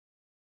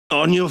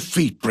On your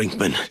feet,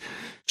 Brinkman.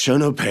 Show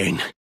no pain.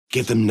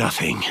 Give them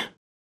nothing.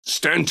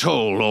 Stand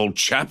tall, old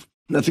chap.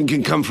 Nothing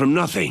can come from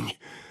nothing,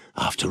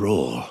 after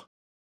all.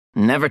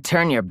 Never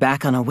turn your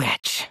back on a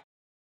witch.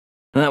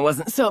 That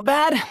wasn't so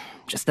bad.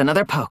 Just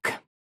another poke.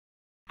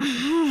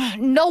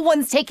 No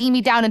one's taking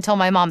me down until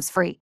my mom's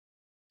free.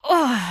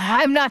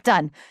 I'm not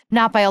done.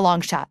 Not by a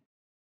long shot.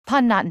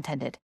 Pun not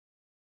intended.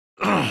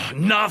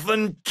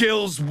 Nothing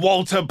kills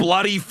Walter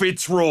Bloody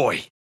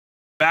Fitzroy.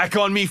 Back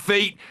on me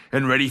feet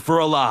and ready for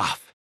a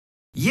laugh.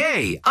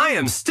 Yay, I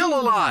am still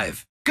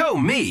alive. Go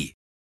me.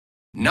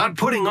 Not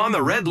putting on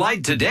the red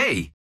light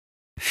today.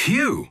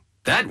 Phew,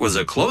 that was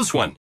a close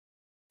one.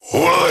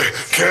 Why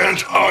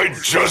can't I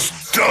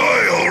just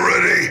die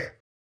already?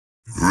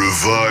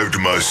 Revived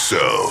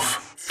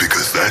myself,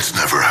 because that's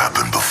never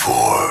happened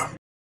before.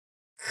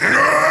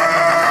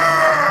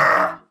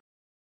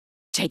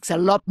 Takes a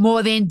lot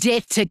more than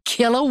death to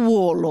kill a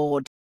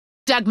warlord.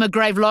 Dug my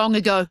grave long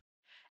ago.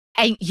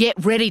 Ain't yet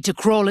ready to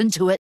crawl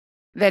into it.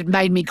 That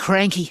made me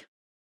cranky.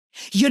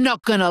 You're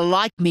not gonna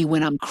like me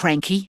when I'm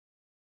cranky.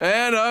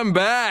 And I'm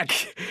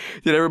back.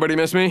 Did everybody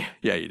miss me?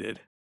 Yeah, you did.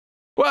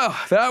 Well,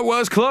 that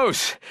was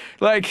close.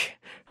 Like,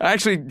 I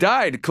actually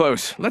died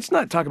close. Let's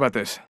not talk about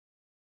this.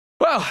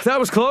 Well, that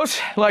was close.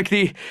 Like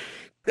the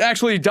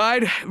actually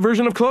died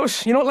version of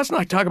close. You know what? Let's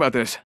not talk about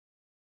this.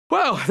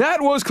 Well,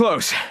 that was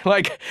close.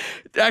 Like,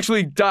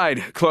 actually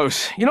died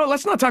close. You know what?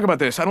 Let's not talk about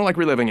this. I don't like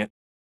reliving it.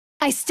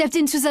 I stepped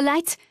into the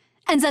light,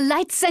 and the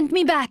light sent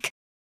me back.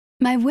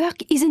 My work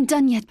isn't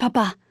done yet,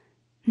 Papa.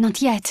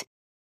 Not yet.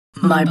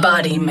 My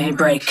body may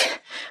break,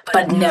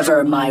 but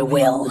never my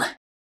will.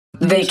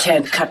 They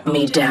can't cut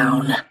me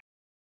down.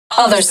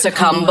 Others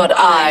succumb, but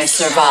I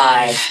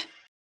survive.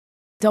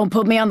 Don't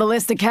put me on the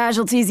list of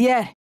casualties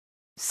yet.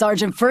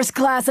 Sergeant First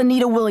Class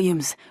Anita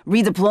Williams,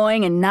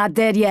 redeploying and not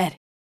dead yet.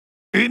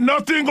 Ain't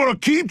nothing gonna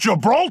keep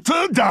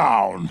Gibraltar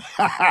down.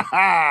 Ha ha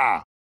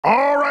ha.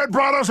 All right,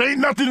 brothers, ain't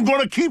nothing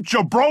gonna keep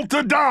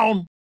Gibraltar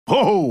down.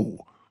 Ho!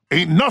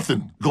 Ain't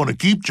nothing gonna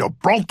keep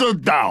Gibraltar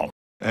down.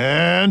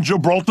 And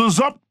Gibraltar's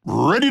up,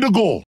 ready to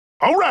go.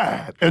 All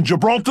right, and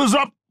Gibraltar's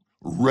up,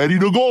 ready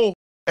to go.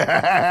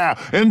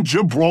 And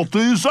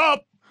Gibraltar's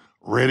up,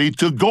 ready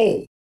to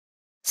go.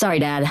 Sorry,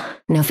 Dad.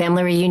 No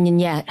family reunion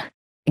yet.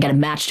 I got a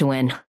match to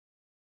win.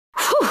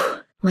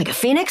 Whew! Like a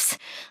phoenix?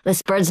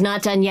 This bird's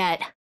not done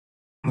yet.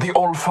 The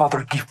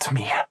All-Father gifts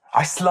me.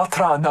 I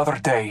slaughter another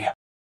day.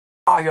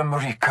 I am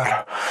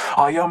Riker.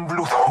 I am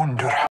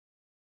Bluthunder.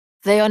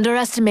 They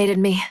underestimated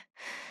me.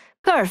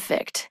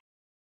 Perfect.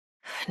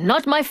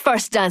 Not my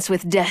first dance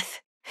with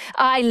death.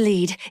 I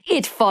lead,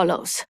 it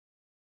follows.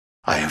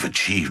 I have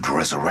achieved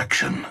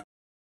resurrection.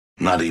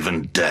 Not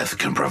even death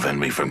can prevent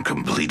me from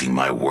completing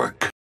my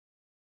work.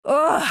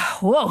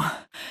 Whoa.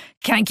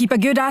 Can't keep a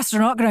good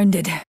astronaut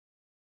grounded.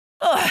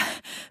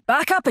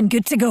 Back up and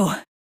good to go.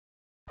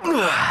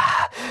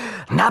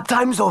 Nap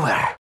time's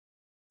over.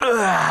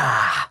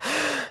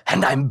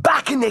 And I'm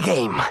back in the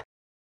game.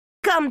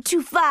 Come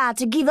too far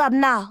to give up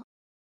now.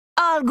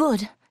 All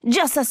good,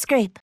 just a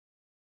scrape.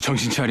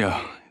 정신 차려.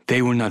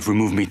 They will not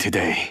remove me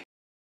today.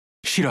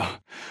 싫어.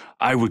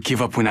 I will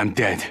give up when I'm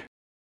dead.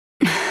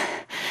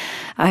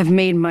 I've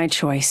made my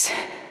choice,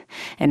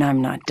 and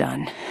I'm not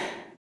done.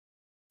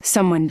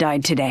 Someone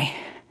died today,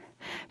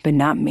 but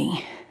not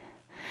me.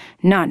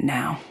 Not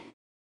now.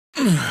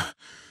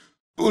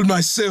 Pulled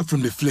myself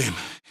from the flame.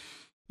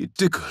 It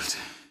tickled.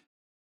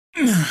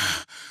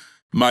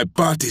 My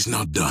party's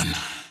not done.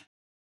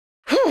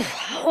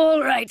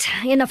 All right,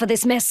 enough of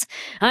this mess.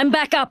 I'm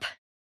back up.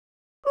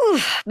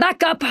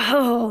 Back up.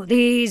 Oh,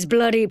 these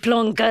bloody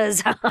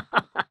plonkas.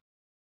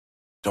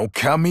 Don't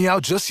count me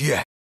out just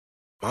yet.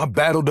 My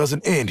battle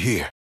doesn't end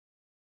here.